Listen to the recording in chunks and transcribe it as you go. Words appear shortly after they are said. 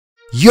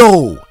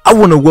Yo, I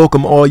want to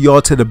welcome all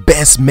y'all to the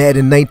best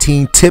Madden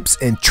 19 tips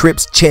and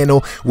trips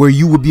channel, where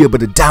you will be able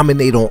to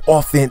dominate on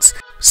offense,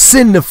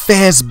 send the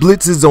fast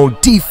blitzes on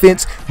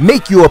defense,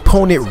 make your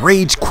opponent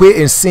rage quit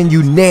and send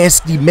you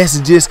nasty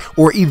messages,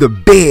 or either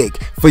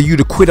beg for you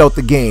to quit out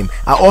the game.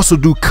 I also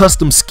do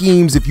custom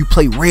schemes if you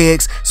play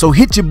regs, so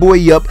hit your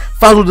boy up,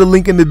 follow the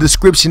link in the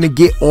description to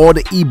get all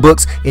the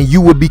ebooks, and you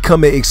will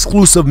become an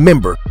exclusive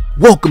member.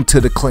 Welcome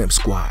to the Clamp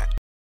Squad.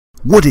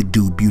 What it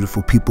do,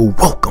 beautiful people?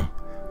 Welcome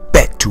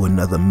back to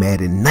another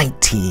Madden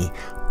 19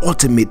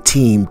 Ultimate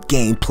Team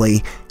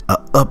gameplay, a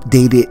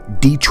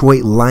updated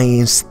Detroit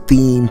Lions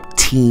theme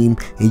team,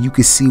 and you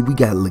can see we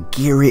got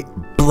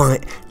LeGarrette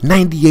Blount,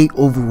 98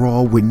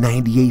 overall with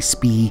 98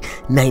 speed,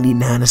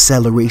 99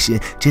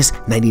 acceleration, just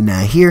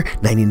 99 here,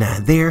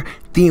 99 there.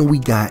 Then we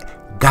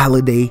got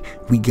Galladay,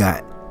 we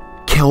got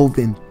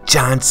Kelvin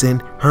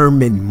Johnson,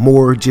 Herman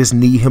Moore, just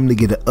need him to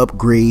get an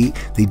upgrade.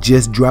 They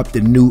just dropped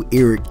the new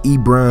Eric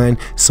Ebron,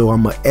 so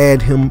I'm gonna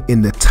add him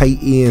in the tight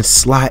end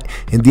slot.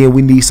 And then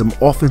we need some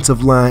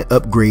offensive line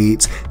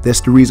upgrades. That's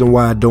the reason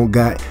why I don't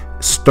got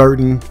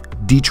starting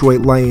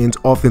Detroit Lions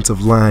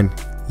offensive line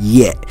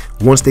yet.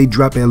 Once they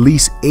drop at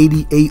least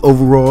 88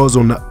 overalls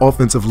on the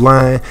offensive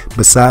line,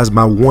 besides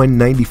my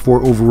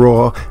 194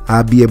 overall,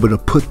 I'll be able to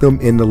put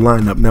them in the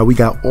lineup. Now we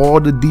got all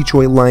the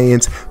Detroit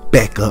Lions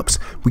backups.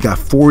 We got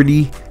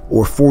 40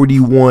 or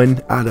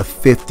 41 out of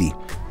 50.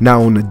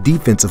 Now on the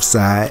defensive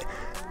side,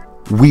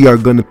 we are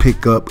going to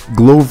pick up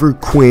Glover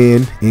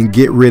Quinn and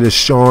get rid of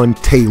Sean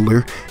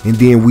Taylor, and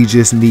then we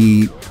just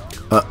need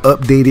a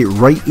updated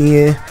right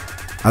end.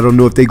 I don't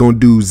know if they're going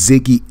to do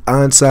Ziggy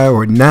Ansah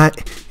or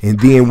not, and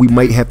then we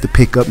might have to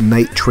pick up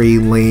Night Trey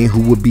Lane,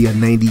 who would be a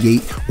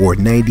 98 or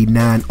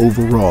 99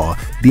 overall.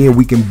 Then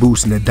we can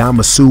boost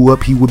Ndamukong Suh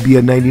up, he would be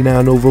a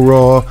 99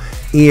 overall,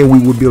 and we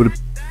would be able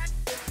to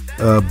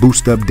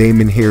boost up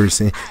Damon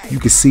Harrison. You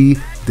can see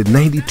the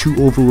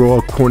 92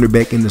 overall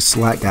cornerback in the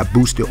slot got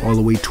boosted all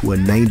the way to a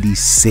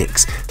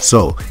 96.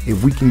 So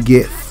if we can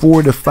get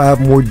 4 to 5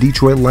 more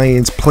Detroit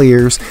Lions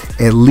players,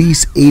 at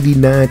least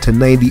 89 to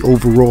 90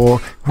 overall,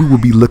 we will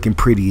be looking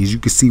pretty. As you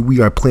can see, we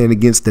are playing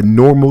against the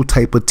normal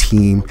type of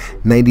team,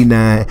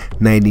 99,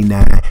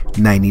 99,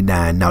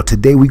 99. Now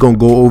today we're going to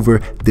go over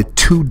the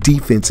two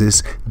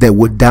defenses that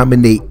would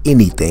dominate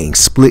anything: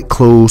 split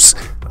close,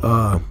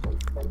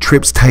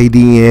 trips tight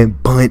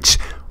end, bunch,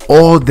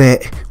 all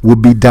that will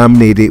be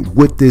dominated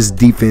with this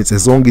defense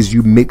as long as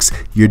you mix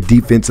your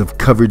defensive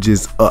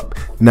coverages up.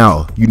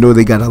 Now, you know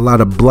they got a lot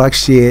of block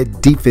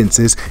shed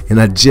defenses, and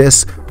I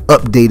just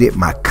updated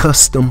my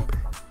custom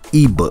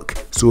ebook.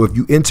 So if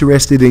you're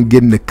interested in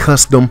getting the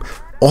custom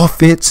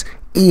offense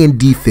and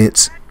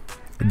defense,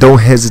 don't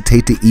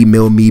hesitate to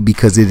email me,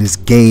 because it is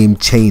game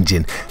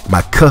changing.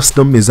 My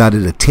custom is out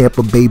of the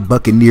Tampa Bay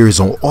Buccaneers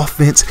on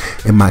offense,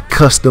 and my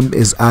custom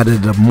is out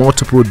of the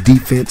multiple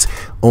defense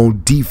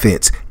on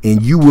defense,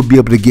 and you will be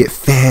able to get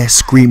fast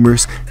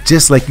screamers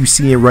just like you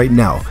seeing right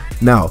now.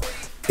 Now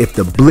if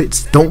the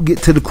blitz don't get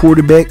to the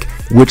quarterback,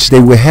 which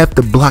they will have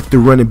to block the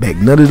running back,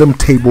 none of them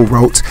table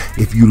routes.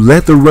 If you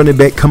let the running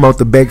back come out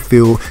the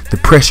backfield, the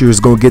pressure is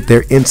going to get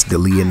there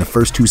instantly in the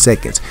first 2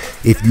 seconds.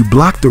 If you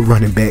block the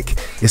running back,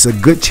 it's a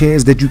good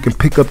chance that you can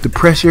pick up the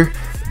pressure,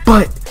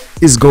 but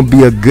it's going to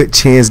be a good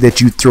chance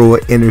that you throw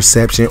an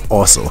interception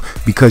also,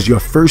 because your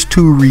first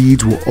 2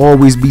 reads will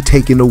always be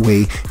taken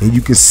away. And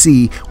you can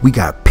see we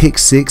got pick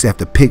 6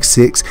 after pick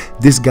 6.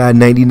 This guy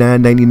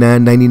 99,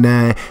 99,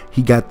 99.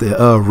 He got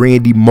the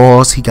Randy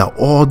Moss. He got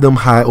all them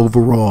high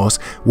overalls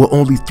with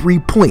only 3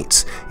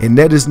 points. And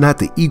that is not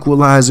the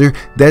equalizer.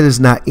 That is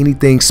not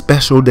anything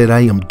special that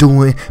I am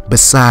doing.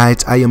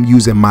 Besides, I am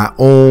using my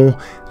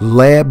own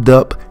labbed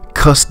up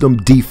custom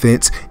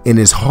defense, and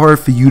it's hard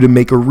for you to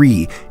make a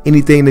read.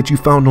 Anything that you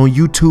found on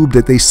YouTube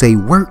that they say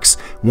works,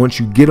 once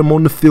you get them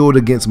on the field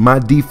against my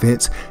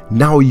defense,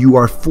 now you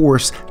are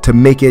forced to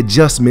make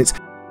adjustments.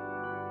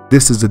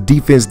 This is a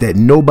defense that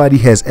nobody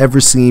has ever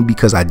seen,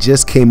 because I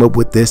just came up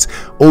with this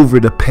over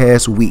the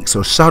past week.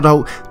 So shout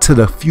out to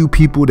the few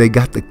people that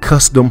got the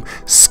custom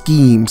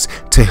schemes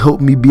to help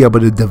me be able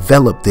to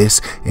develop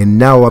this, and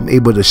now I'm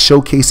able to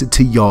showcase it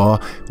to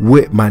y'all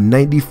with my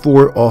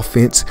 94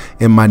 offense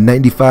and my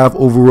 95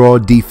 overall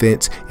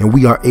defense, and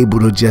we are able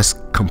to just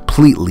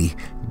completely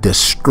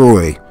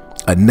destroy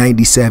a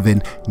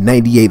 97,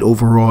 98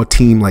 overall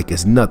team like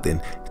it's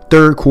nothing.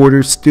 Third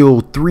quarter,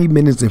 still 3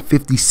 minutes and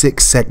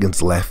 56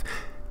 seconds left.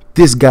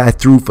 This guy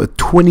threw for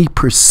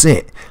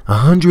 20%,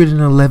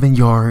 111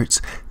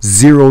 yards,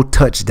 0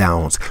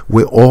 touchdowns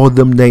with all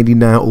them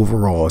 99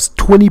 overalls.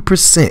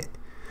 20%.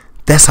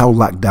 That's how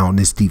locked down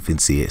this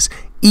defense is.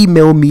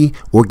 Email me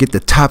or get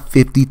the top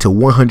 50 to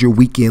 100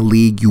 weekend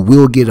league. You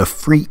will get a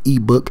free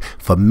ebook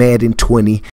for Madden 20.